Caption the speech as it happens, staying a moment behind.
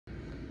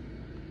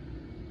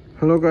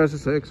Hello guys,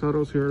 it's X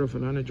Autos here in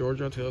Atlanta,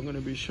 Georgia. Today I'm going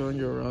to be showing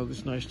you around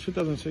this nice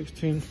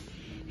 2016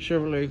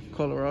 Chevrolet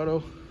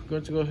Colorado. I'm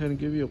going to go ahead and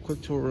give you a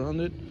quick tour around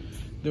it.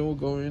 Then we'll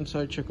go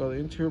inside, check out the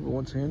interior. But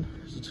once again,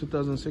 it's a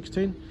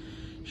 2016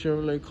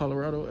 Chevrolet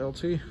Colorado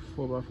LT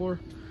 4x4.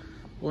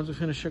 Once we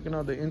finish checking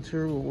out the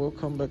interior, we'll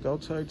come back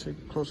outside, take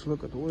a closer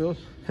look at the wheels,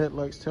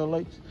 headlights,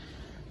 taillights.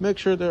 Make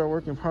sure they are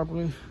working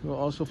properly. We'll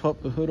also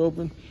pop the hood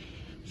open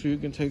so you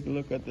can take a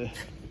look at the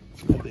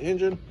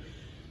engine.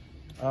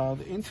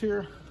 The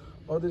interior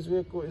of this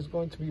vehicle is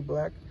going to be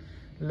black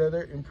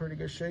leather in pretty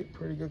good shape,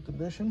 pretty good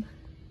condition.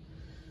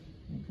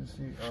 You can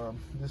see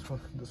this one,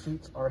 the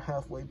seats are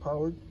halfway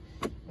powered.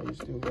 You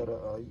still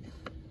gotta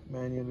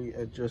manually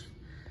adjust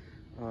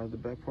the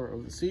back part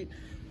of the seat.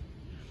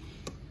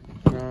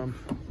 So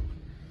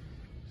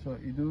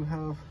you do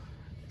have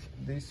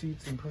these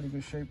seats in pretty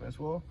good shape as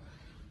well.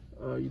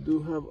 You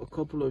do have a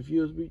couple of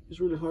USB, it's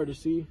really hard to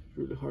see, it's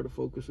really hard to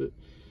focus it,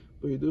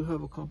 but you do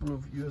have a couple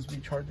of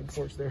USB charging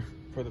ports there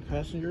for the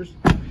passengers.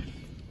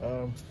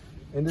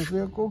 In this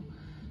vehicle,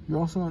 you're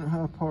also going to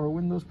have power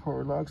windows,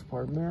 power locks,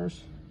 power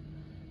mirrors,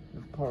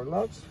 and power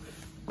locks.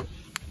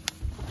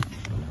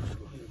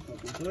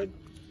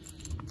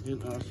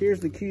 And here's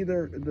the key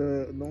there,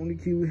 the only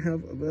key we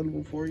have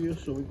available for you.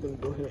 So we're going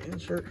to go ahead and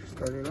insert,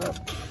 start it up,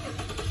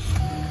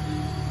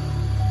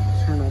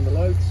 turn on the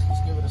lights.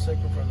 Let's give it a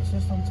second for the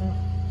system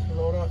to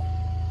load up.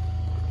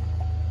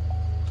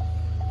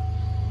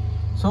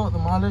 So the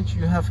mileage,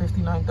 you have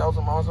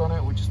 59,000 miles on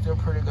it, which is still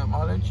pretty good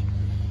mileage.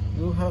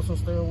 You do have some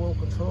steering wheel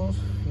controls.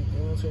 You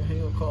can answer any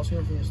calls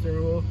here from your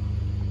steering wheel.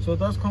 So it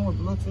does come with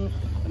Bluetooth.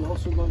 You're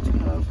also going to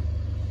have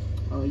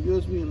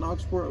USB and aux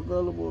port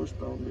available. It's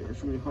down there,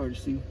 it's really hard to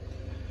see.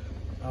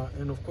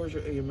 And of course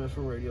your AM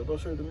FM radio.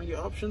 Those are the media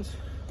options.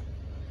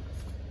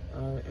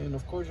 And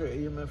of course your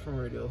AM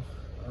FM radio.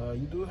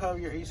 You do have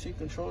your AC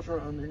controls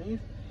right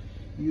underneath.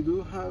 You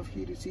do have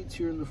heated seats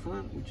here in the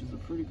front, which is a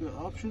pretty good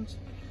option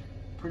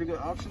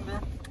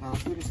there.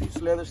 Heated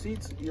seats, leather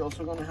seats. You're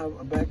also going to have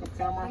a backup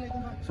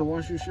camera. So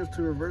once you shift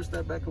to reverse,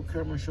 that backup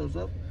camera shows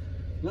up.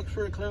 Looks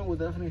pretty clean. Will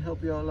definitely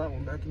help you all out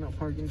when backing up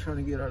parking, trying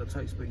to get out of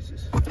tight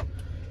spaces.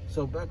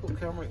 So backup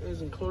camera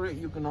is included.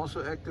 You can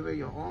also activate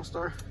your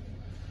OnStar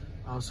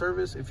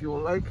service if you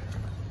would like.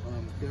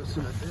 There's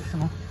some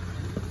additional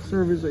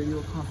service that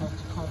you'll have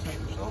to contact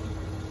yourself.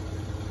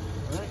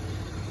 All right.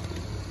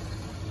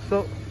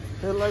 So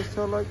headlights,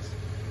 taillights.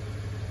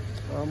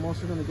 I'm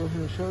also going to go ahead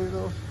and show you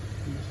those.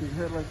 You can see the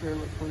headlight there,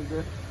 look pretty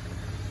good.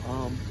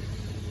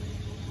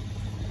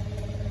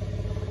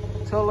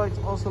 Tail lights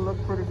also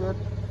look pretty good.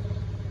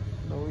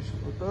 No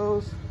issues with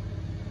those.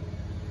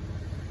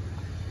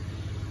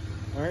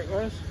 All right,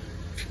 guys.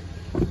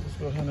 Let's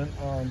go ahead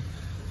and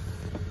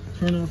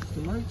turn off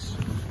the lights.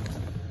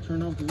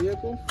 Turn off the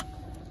vehicle.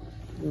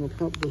 I'm gonna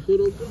pop the hood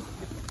open.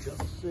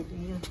 Just a second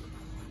here.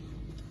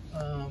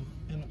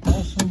 And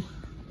also,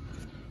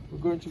 we're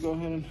going to go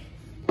ahead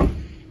and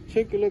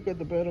take a look at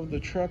the bed of the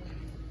truck.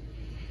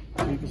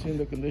 So you can see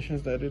the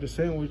conditions that it is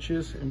in, which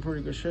is in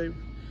pretty good shape,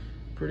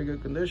 pretty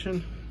good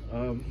condition.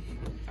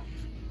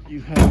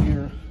 You have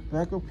your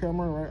backup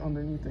camera right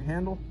underneath the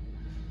handle.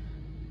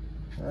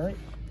 All right.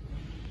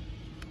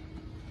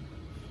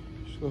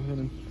 Just go ahead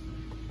and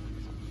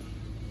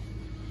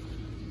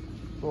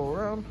go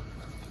around.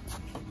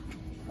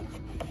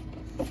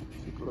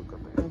 Take a look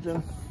at the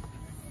engine.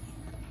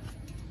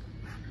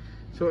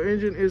 So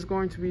engine is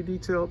going to be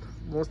detailed,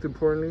 most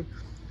importantly.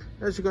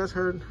 As you guys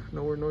heard,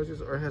 no more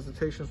noises or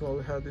hesitations while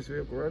we have this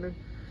vehicle running.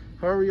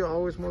 However, you're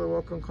always more than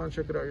welcome. Come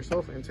check it out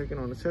yourself and take it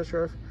on a test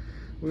drive.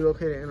 We're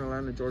located in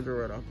Atlanta, Georgia,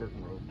 right off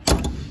Burton Road.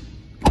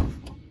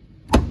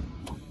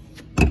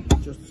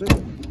 Just a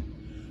second.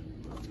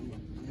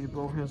 Need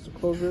both hands to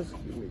close this.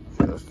 Give me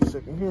just a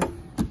second here.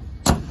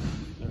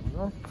 There we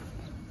go.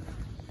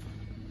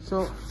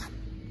 So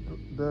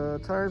the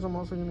tires, I'm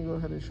also going to go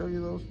ahead and show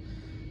you those.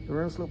 The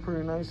rims look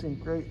pretty nice in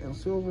gray and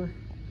silver.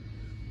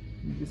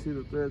 You can see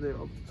the thread there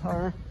of the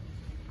tire.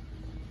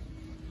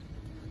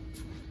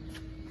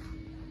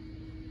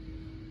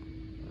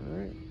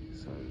 Alright,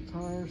 side of the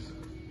tires.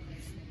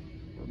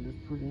 On this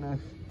pretty nice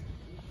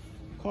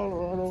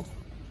Colorado.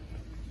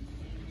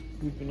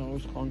 You can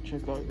always come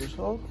check out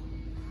yourself.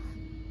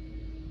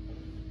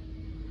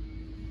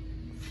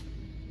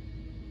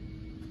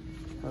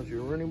 Has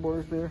your running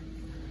boards there.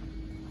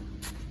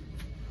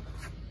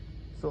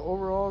 So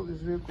overall,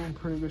 this vehicle in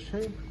pretty good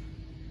shape.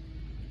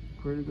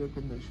 Pretty good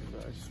condition,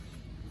 guys.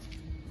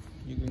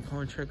 You can come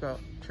and check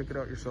it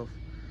out yourself.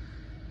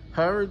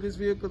 However, this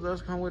vehicle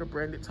does come with a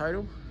branded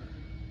title.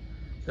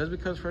 That's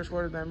because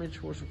freshwater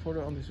damage was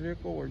reported on this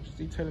vehicle, or just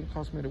detailing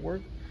cosmetic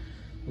work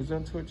was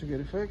done to it to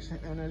get it fixed.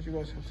 And as you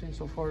guys have seen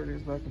so far, it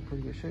is back in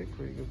pretty good shape,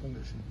 pretty good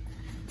condition.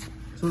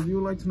 So if you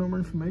would like to know more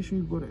information,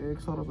 you go to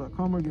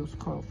axautos.com or give us a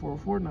call at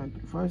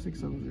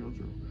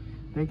 404-935-6700.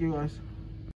 Thank you, guys.